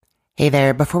Hey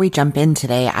there, before we jump in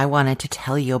today, I wanted to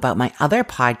tell you about my other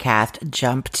podcast,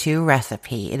 Jump to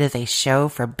Recipe. It is a show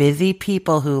for busy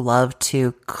people who love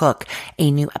to cook. A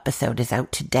new episode is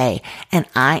out today, and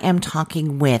I am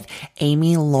talking with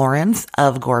Amy Lawrence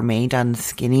of Gourmet Done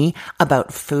Skinny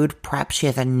about food prep. She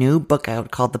has a new book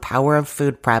out called The Power of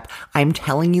Food Prep. I'm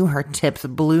telling you, her tips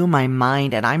blew my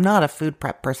mind, and I'm not a food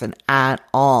prep person at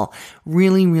all.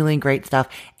 Really, really great stuff.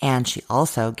 And she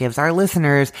also gives our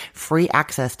listeners free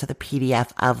access to the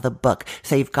PDF of the book.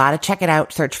 So you've got to check it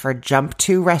out. Search for Jump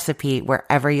to Recipe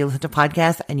wherever you listen to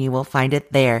podcasts and you will find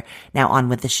it there. Now on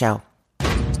with the show.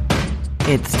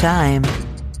 It's time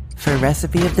for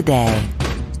Recipe of the Day.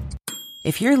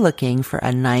 If you're looking for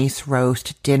a nice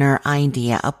roast dinner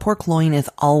idea, a pork loin is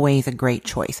always a great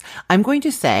choice. I'm going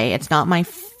to say it's not my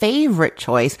favorite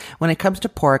choice. When it comes to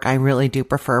pork, I really do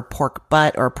prefer pork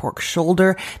butt or pork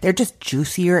shoulder. They're just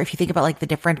juicier. If you think about like the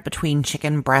difference between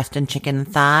chicken breast and chicken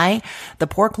thigh, the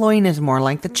pork loin is more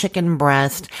like the chicken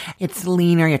breast. It's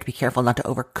leaner. You have to be careful not to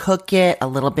overcook it. A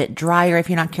little bit drier if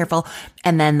you're not careful.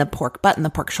 And then the pork butt and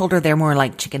the pork shoulder, they're more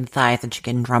like chicken thighs and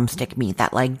chicken drumstick meat.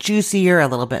 That like juicier, a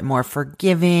little bit more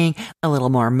forgiving, a little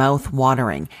more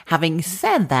mouth-watering. Having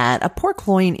said that, a pork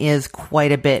loin is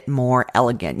quite a bit more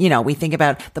elegant. You know, we think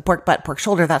about the pork butt, pork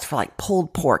shoulder, that's for like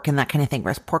pulled pork and that kind of thing,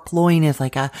 whereas pork loin is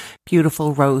like a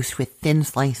beautiful roast with thin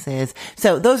slices.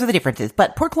 So those are the differences.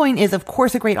 But pork loin is, of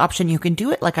course, a great option. You can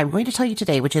do it like I'm going to tell you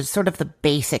today, which is sort of the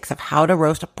basics of how to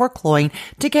roast a pork loin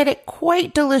to get it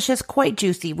quite delicious, quite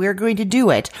juicy. We're going to do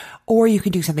it. Or you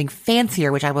can do something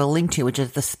fancier, which I will link to, which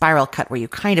is the spiral cut, where you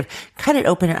kind of cut it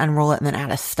open and unroll it and then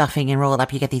add a stuffing and roll it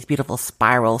up. You get these beautiful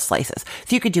spiral slices.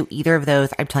 So you could do either of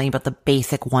those. I'm telling you about the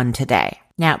basic one today.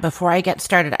 Now, before I get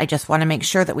started, I just want to make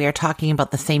sure that we are talking about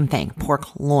the same thing,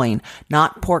 pork loin,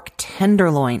 not pork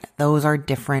tenderloin. Those are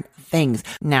different things.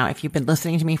 Now, if you've been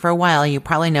listening to me for a while, you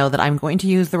probably know that I'm going to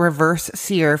use the reverse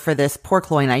sear for this pork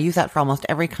loin. I use that for almost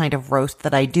every kind of roast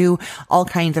that I do. All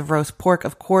kinds of roast pork,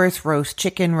 of course, roast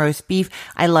chicken, roast beef.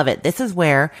 I love it. This is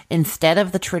where, instead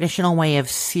of the traditional way of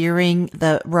searing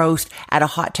the roast at a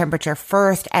hot temperature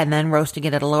first and then roasting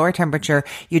it at a lower temperature,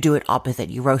 you do it opposite.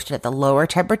 You roast it at the lower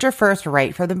temperature first,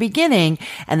 right from the beginning,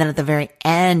 and then at the very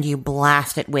end, you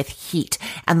blast it with heat.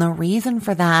 And the reason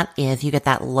for that is you get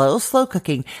that low, slow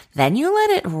cooking. Then you let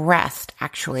it rest,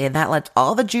 actually, and that lets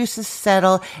all the juices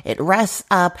settle. It rests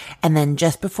up, and then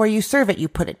just before you serve it, you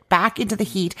put it back into the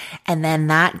heat, and then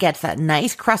that gets that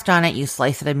nice crust on it. You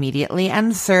slice it immediately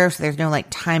and serve, so there's no like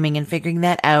timing and figuring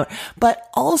that out. But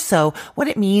also, what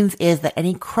it means is that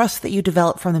any crust that you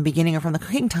develop from the beginning or from the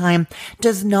cooking time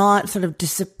does not sort of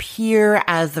disappear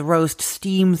as the roast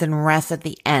steams and rests at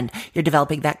the end. You're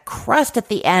developing that crust at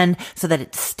the end so that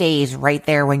it stays right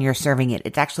there when you're serving it.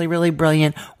 It's actually really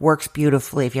brilliant, works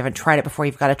beautifully. If you haven't tried it before,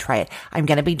 you've got to try it. I'm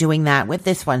going to be doing that with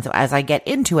this one. So as I get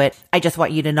into it, I just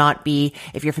want you to not be,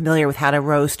 if you're familiar with how to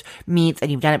roast meats and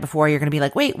you've done it before, you're going to be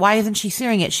like, wait, why isn't she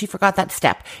searing it? She forgot that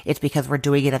step. It's because we're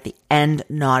doing it at the end,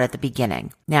 not at the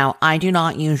beginning. Now, I do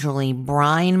not usually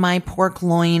brine my pork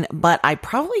loin, but I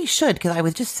probably should, because I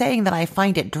was just saying that I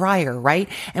find it drier, right?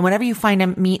 And whenever you find a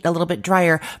meat a little bit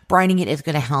drier, brining it is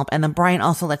going to help. And the brine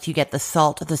also lets you get the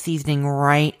salt, the seasoning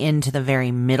right into the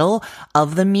very middle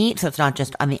of the meat. So it's not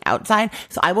just on the outside.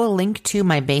 So I will link to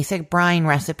my basic brine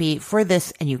recipe for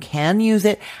this, and you can use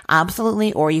it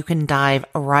absolutely, or you can dive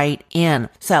right in.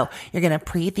 So you're going to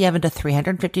preheat the oven to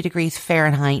 350 degrees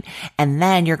Fahrenheit, and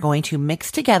then you're going to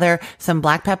mix together some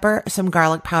black pepper, some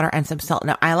garlic powder, and some salt.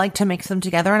 Now, I like to mix them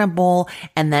together in a bowl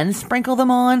and then sprinkle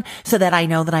them on so that I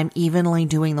know that I'm evenly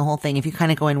doing the whole thing. If you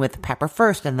kind of go in with pepper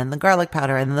first and then the garlic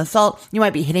powder and then the salt, you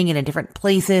might be hitting it in different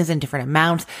places in different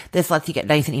amounts. This lets you get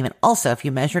nice and even. Also, if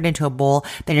you measure it into a bowl,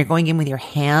 then you're going in with your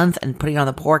hands and putting it on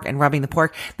the pork and rubbing the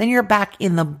pork, then you're back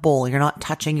in the bowl. You're not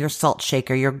touching your salt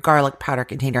shaker, your garlic powder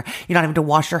container. You're not having to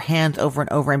wash your hands over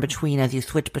and over in between as you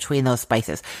switch between those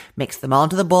spices. Mix them all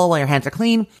into the bowl while your hands are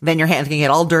clean. Then your hands can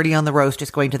get all dirty on the roast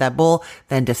just going to that bowl.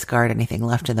 Then discard anything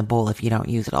left in the bowl if you don't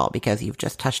use it all because you've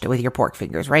just touched it with your pork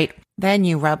fingers, right? Then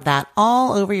you rub that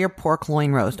all over your pork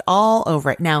loin roast, all over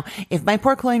it. Now, if my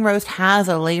pork loin roast has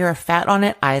a layer of fat on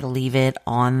it, I leave it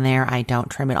on there. I don't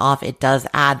trim it off. It does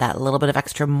add that little bit of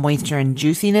extra moisture and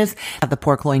juiciness that the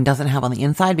pork loin doesn't have on the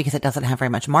inside because it doesn't have very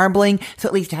much marbling. So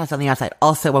at least it has on the outside.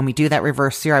 Also, when we do that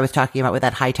reverse sear I was talking about with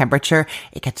that high temperature,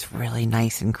 it gets really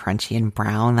nice and crunchy and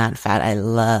brown, that fat. I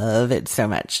love it so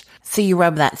much. So you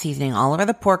rub that seasoning all over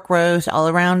the pork roast, all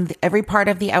around every part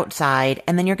of the outside,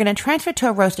 and then you're going to transfer it to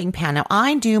a roasting pan. Now,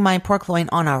 I do my my pork loin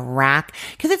on a rack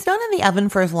because it's not in the oven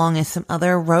for as long as some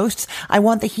other roasts. I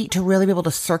want the heat to really be able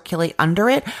to circulate under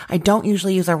it. I don't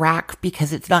usually use a rack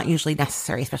because it's not usually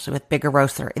necessary, especially with bigger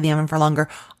roasts that are in the oven for longer.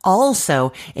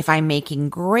 Also, if I'm making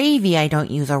gravy, I don't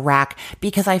use a rack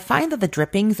because I find that the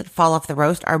drippings that fall off the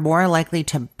roast are more likely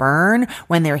to burn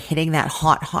when they're hitting that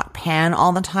hot pan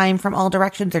all the time from all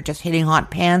directions. They're just hitting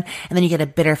hot pan, and then you get a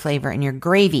bitter flavor in your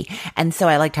gravy. And so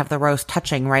I like to have the roast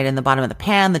touching right in the bottom of the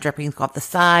pan. The drippings go off the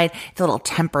side. It's a little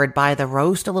tempered by the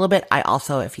roast a little bit. I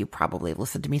also, if you probably have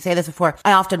listened to me say this before,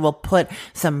 I often will put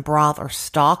some broth or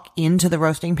stock into the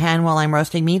roasting pan while I'm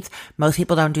roasting meats. Most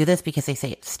people don't do this because they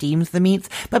say it steams the meats.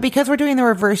 But because we're doing the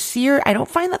reverse sear, I don't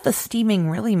find that the steaming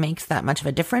really makes that much of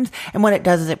a difference. And what it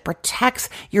does is it protects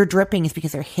your drippings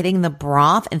because they're hitting the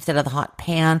broth instead of the hot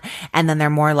pan. And then they're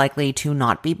more likely to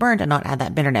not be burned and not add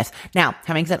that bitterness. Now,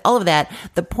 having said all of that,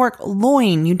 the pork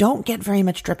loin, you don't get very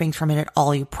much drippings from it at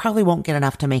all. You probably won't get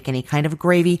enough to make any kind of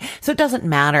gravy. So it doesn't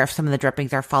matter if some of the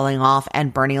drippings are falling off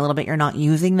and burning a little bit. You're not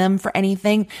using them for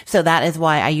anything. So that is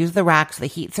why I use the rack so the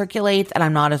heat circulates and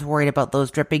I'm not as worried about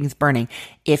those drippings burning.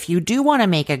 If you do want to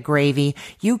make a gravy,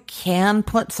 you can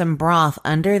put some broth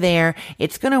under there.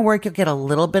 It's going to work. You'll get a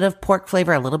little bit of pork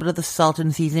flavor, a little bit of the salt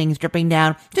and seasonings dripping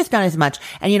down, just not as much.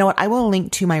 And you know what? I will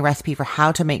link to my recipe for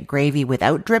how to make gravy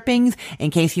without drippings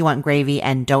in case you want gravy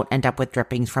and don't end up with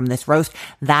drippings from this roast.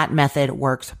 That method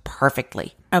works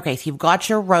perfectly. Okay, so you've got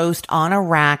your roast on a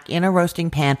rack in a roasting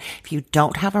pan. If you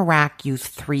don't have a rack, use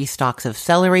 3 stalks of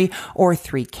celery or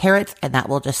 3 carrots, and that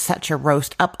will just set your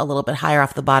roast up a little bit higher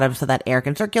off the bottom so that air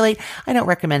can circulate. I don't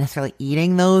recommend necessarily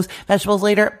eating those vegetables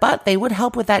later, but they would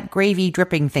help with that gravy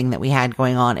dripping thing that we had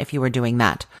going on if you were doing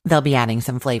that. They'll be adding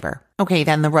some flavor. Okay,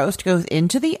 then the roast goes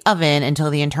into the oven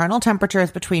until the internal temperature is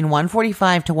between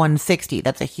 145 to 160.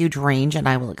 That's a huge range, and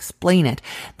I will explain it.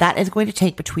 That is going to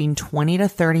take between 20 to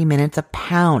 30 minutes a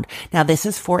pound. Now, this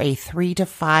is for a 3 to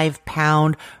 5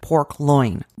 pound pork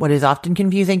loin. What is often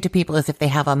confusing to people is if they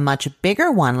have a much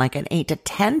bigger one, like an 8 to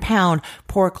 10 pound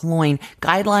pork loin,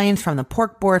 guidelines from the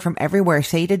pork board from everywhere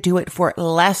say to do it for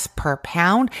less per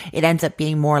pound. It ends up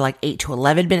being more like 8 to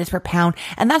 11 minutes per pound.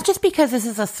 And that's just because this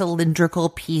is a cylindrical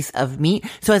piece of meat.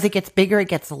 So as it gets bigger, it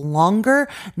gets longer,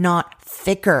 not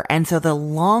thicker. And so the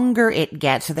longer it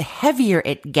gets, or the heavier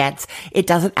it gets, it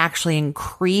doesn't actually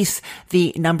increase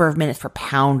the number of minutes per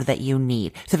pound that you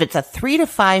need. So if it's a 3 to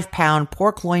 5 pound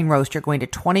pork loin roast, you're going to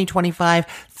 20, 25,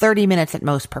 30 minutes at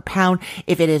most per pound.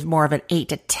 If it is more of an 8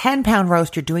 to 10 pound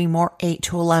roast, you're doing more 8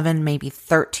 to 11, maybe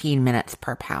 13 minutes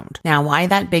per pound. Now, why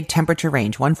that big temperature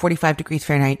range? 145 degrees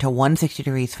Fahrenheit to 160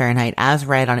 degrees Fahrenheit as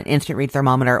read on an instant read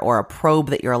thermometer or a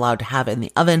probe that you're allowed to have in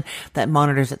the oven that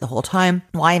monitors it the whole time.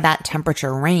 Why that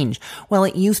temperature range? Well,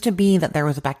 it used to be that there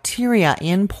was a bacteria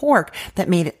in pork that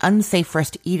made it unsafe for us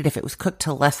to eat it if it was cooked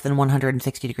to less than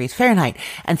 160 degrees Fahrenheit.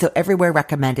 And so everywhere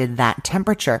recommended that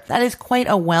temperature. That is quite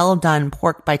a well done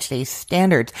pork by today's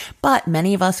standards. But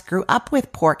many of us grew up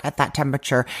with pork at that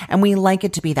temperature and we like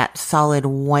it to be that solid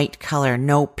white color,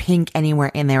 no pink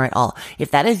anywhere in there at all. If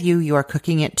that is you, you are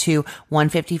cooking it to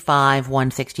 155,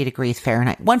 160 degrees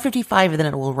Fahrenheit. 155, and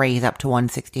then it will raise up to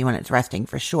 160 when it's resting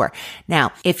for sure.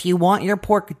 Now, if you want your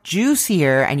pork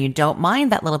juicier and you don't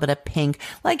mind that little bit of pink,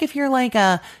 like if you're like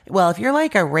a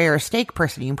rare steak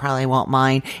person, you probably won't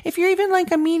mind. If you're even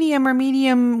like a medium or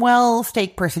medium well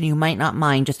steak person, you might not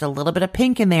mind just a little bit of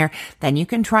pink in there. Then you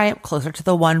can try it closer to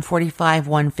the 145,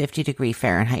 150 degree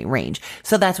Fahrenheit range.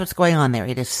 So that's what's going on there.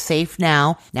 It is safe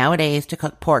nowadays to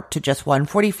cook pork to just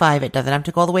 145. It doesn't have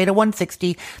to go all the way to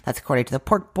 160. That's according to the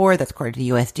pork board. That's according to the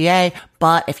USDA.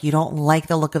 But if you don't like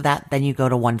the look of that, then you go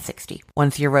to 160.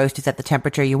 Once your roast is at the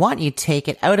temperature you want, you take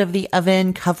it out of the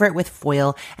oven, cover it with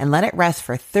foil, and let it rest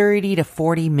for 30 to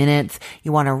 40 minutes.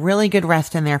 You want a really good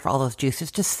rest in there for all those juices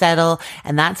to settle.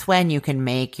 And that's when you can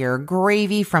make your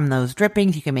gravy from those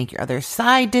drippings. You can make your other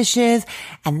side dishes.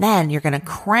 And then you're going to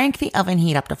crank the oven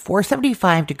heat up to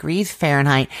 475 degrees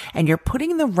Fahrenheit. And you're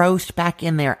putting the roast back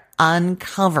in there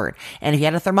uncovered. And if you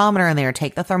had a thermometer in there,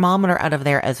 take the thermometer out of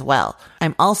there as well.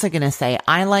 I'm also going to say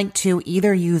I like to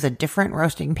either use a different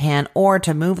roasting pan or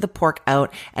to move the pork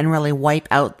out and really wipe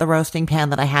out the roasting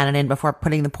pan that I had it in before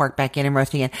putting the pork back in and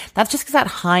roasting it. That's just because that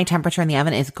high temperature in the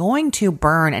oven is going to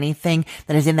burn anything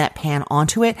that is in that pan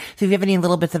onto it. So if you have any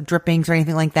little bits of drippings or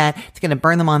anything like that, it's going to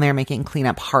burn them on there, making clean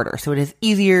up harder. So it is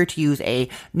easier to use a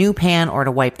new pan or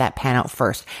to wipe that pan out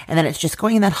first. And then it's just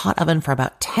going in that hot oven for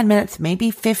about 10 minutes,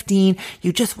 maybe 15 pristine.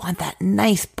 You just want that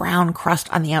nice brown crust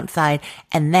on the outside.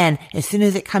 And then as soon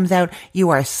as it comes out, you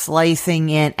are slicing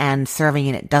it and serving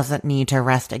it. It doesn't need to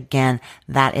rest again.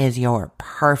 That is your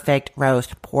perfect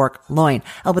roast pork loin.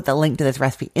 I'll put the link to this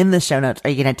recipe in the show notes, or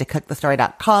you can head to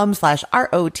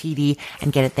cookthestory.com/ROTD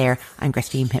and get it there. I'm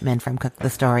Christine Pittman from Cook the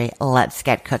Story. Let's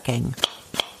get cooking.